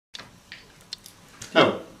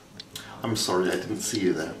I'm sorry, I didn't see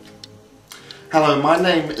you there. Hello, my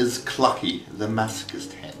name is Clucky the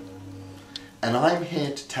Masochist Hen, and I'm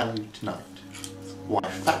here to tell you tonight why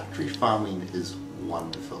factory farming is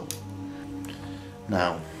wonderful.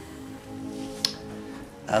 Now,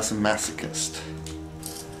 as a masochist,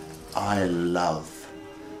 I love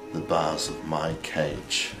the bars of my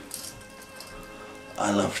cage.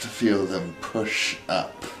 I love to feel them push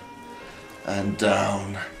up and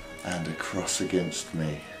down and across against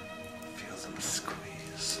me. Feel them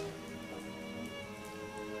squeeze.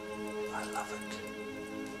 I love it.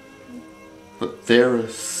 But there are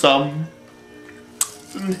some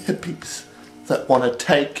hippies that want to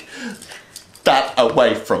take that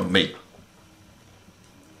away from me.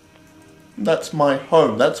 That's my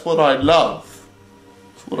home. That's what I love.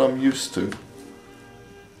 That's what I'm used to.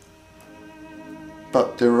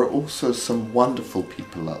 But there are also some wonderful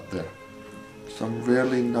people out there. Some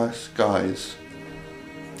really nice guys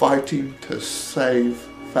fighting to save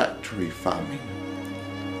factory farming.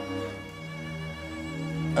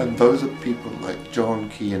 And those are people like John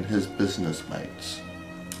Key and his business mates.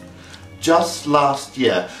 Just last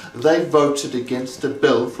year, they voted against a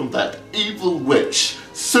bill from that evil witch,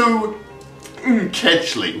 Sue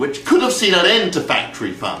Kedgley, which could have seen an end to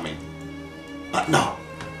factory farming. But no,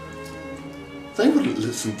 they wouldn't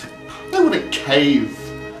listen to, they wouldn't cave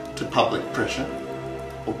to public pressure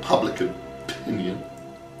or public opinion.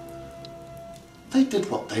 They did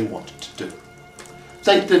what they wanted to do.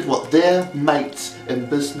 They did what their mates in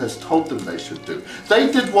business told them they should do.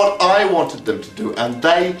 They did what I wanted them to do, and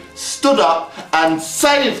they stood up and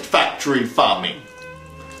saved factory farming.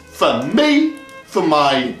 For me, for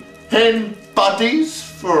my hen buddies,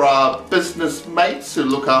 for our business mates who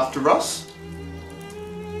look after us.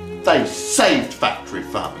 They saved factory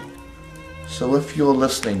farming. So if you're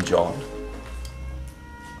listening, John,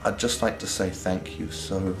 I'd just like to say thank you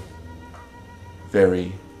so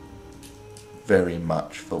very, very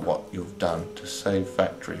much for what you've done to save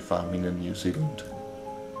factory farming in New Zealand.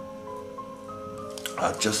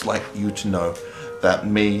 I'd just like you to know that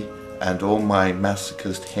me and all my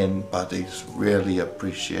masochist hen buddies really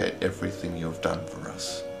appreciate everything you've done for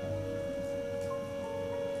us.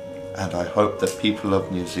 And I hope that people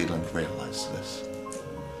of New Zealand realise this.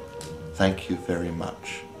 Thank you very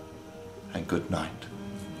much, and good night.